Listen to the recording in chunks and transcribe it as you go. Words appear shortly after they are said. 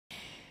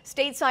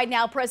Stateside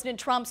now, President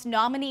Trump's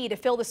nominee to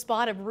fill the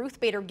spot of Ruth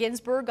Bader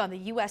Ginsburg on the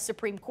U.S.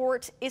 Supreme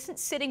Court isn't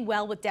sitting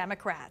well with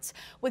Democrats.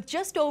 With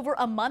just over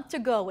a month to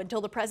go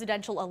until the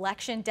presidential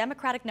election,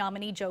 Democratic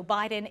nominee Joe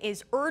Biden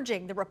is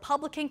urging the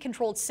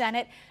Republican-controlled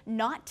Senate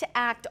not to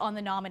act on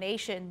the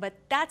nomination, but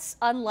that's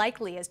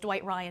unlikely, as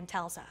Dwight Ryan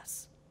tells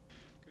us.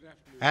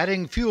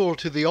 Adding fuel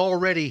to the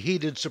already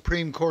heated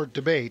Supreme Court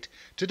debate,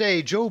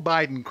 today Joe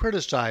Biden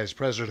criticized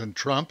President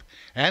Trump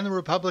and the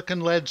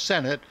Republican-led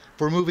Senate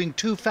for moving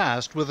too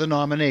fast with the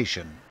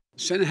nomination.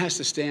 The Senate has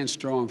to stand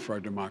strong for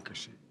our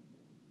democracy.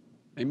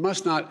 They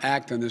must not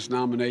act on this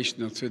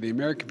nomination until the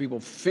American people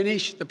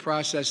finish the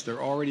process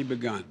they're already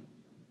begun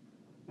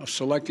of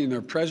selecting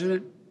their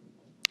president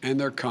and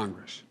their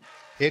Congress.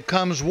 It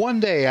comes one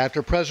day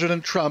after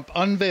President Trump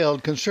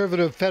unveiled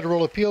conservative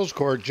federal appeals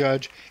court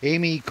judge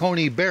Amy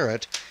Coney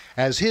Barrett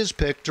as his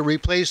pick to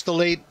replace the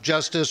late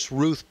Justice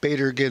Ruth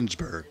Bader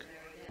Ginsburg.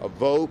 A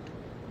vote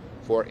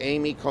for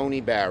Amy Coney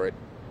Barrett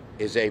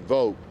is a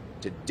vote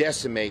to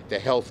decimate the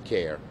health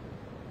care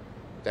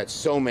that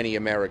so many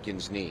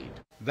Americans need.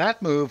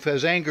 That move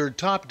has angered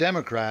top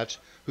Democrats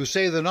who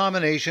say the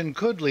nomination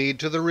could lead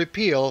to the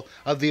repeal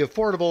of the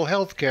Affordable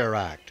Health Care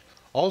Act,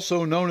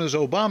 also known as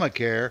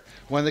Obamacare,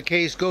 when the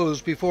case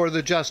goes before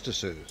the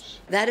justices.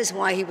 That is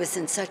why he was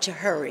in such a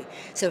hurry,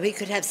 so he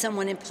could have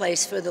someone in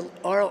place for the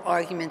oral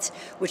arguments,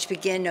 which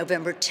begin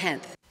November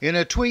 10th. In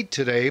a tweet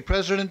today,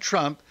 President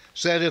Trump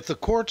said if the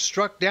court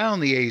struck down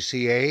the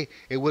ACA,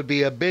 it would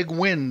be a big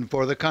win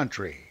for the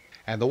country.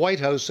 And the White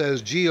House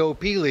says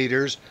GOP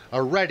leaders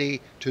are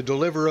ready to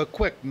deliver a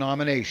quick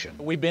nomination.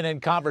 We've been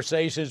in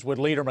conversations with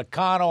Leader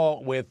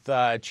McConnell, with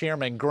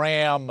Chairman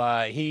Graham.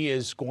 He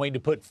is going to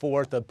put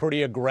forth a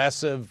pretty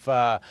aggressive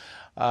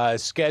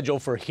schedule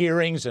for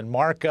hearings and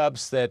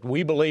markups that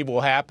we believe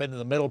will happen in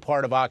the middle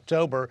part of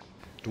October.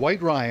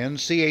 Dwight Ryan,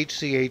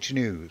 CHCH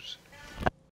News.